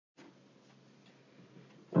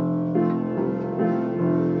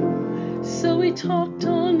We talked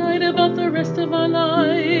all night about the rest of our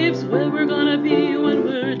lives, where we're gonna be when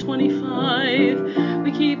we're 25.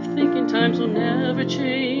 We keep thinking times will never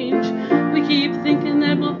change. We keep thinking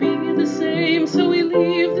that we'll be the same. So we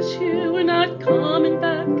leave this year, we're not coming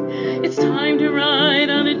back. It's time to ride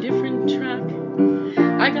on a different track.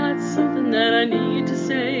 I got something that I need to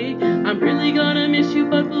say. I'm really gonna miss you,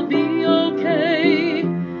 but we'll be okay.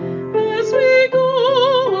 As we go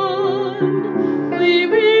on, we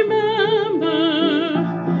remember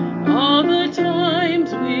all the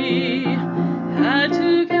times we had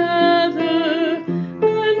together.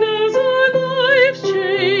 And as our lives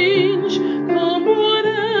change, come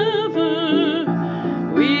whatever,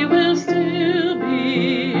 we will still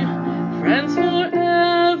be friends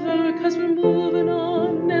forever. 'Cause we're moving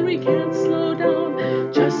on and we can't slow down,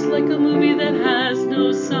 just like a movie that has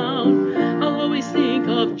no sound. I'll always think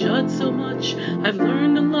of Judd so much. I've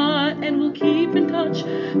learned a lot and we'll keep in touch.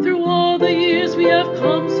 Through all the years we have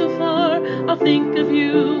come so far, I'll think of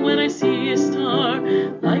you when I see a star.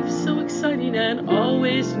 Life's so exciting and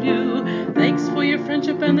always new. Thanks for your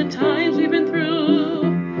friendship and the times we've been through.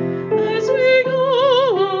 As we go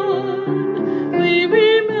on, we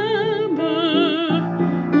remember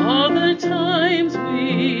all the times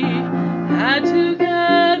we had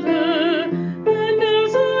together. And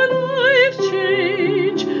as our lives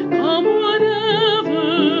change, come whatever,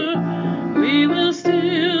 we will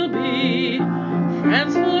still be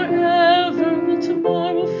friends forever. Will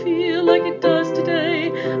tomorrow feel like it does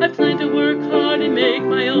today? I plan to work hard and make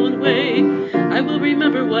my own way. I will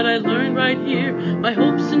remember what I learned right here. My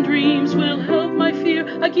hopes and dreams will help my fear.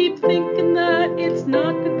 I keep thinking that it's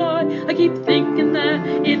not goodbye. I keep thinking that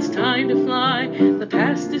it's time to fly. The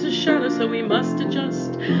past is a shadow, so we must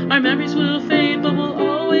adjust. Our memories will fade, but we'll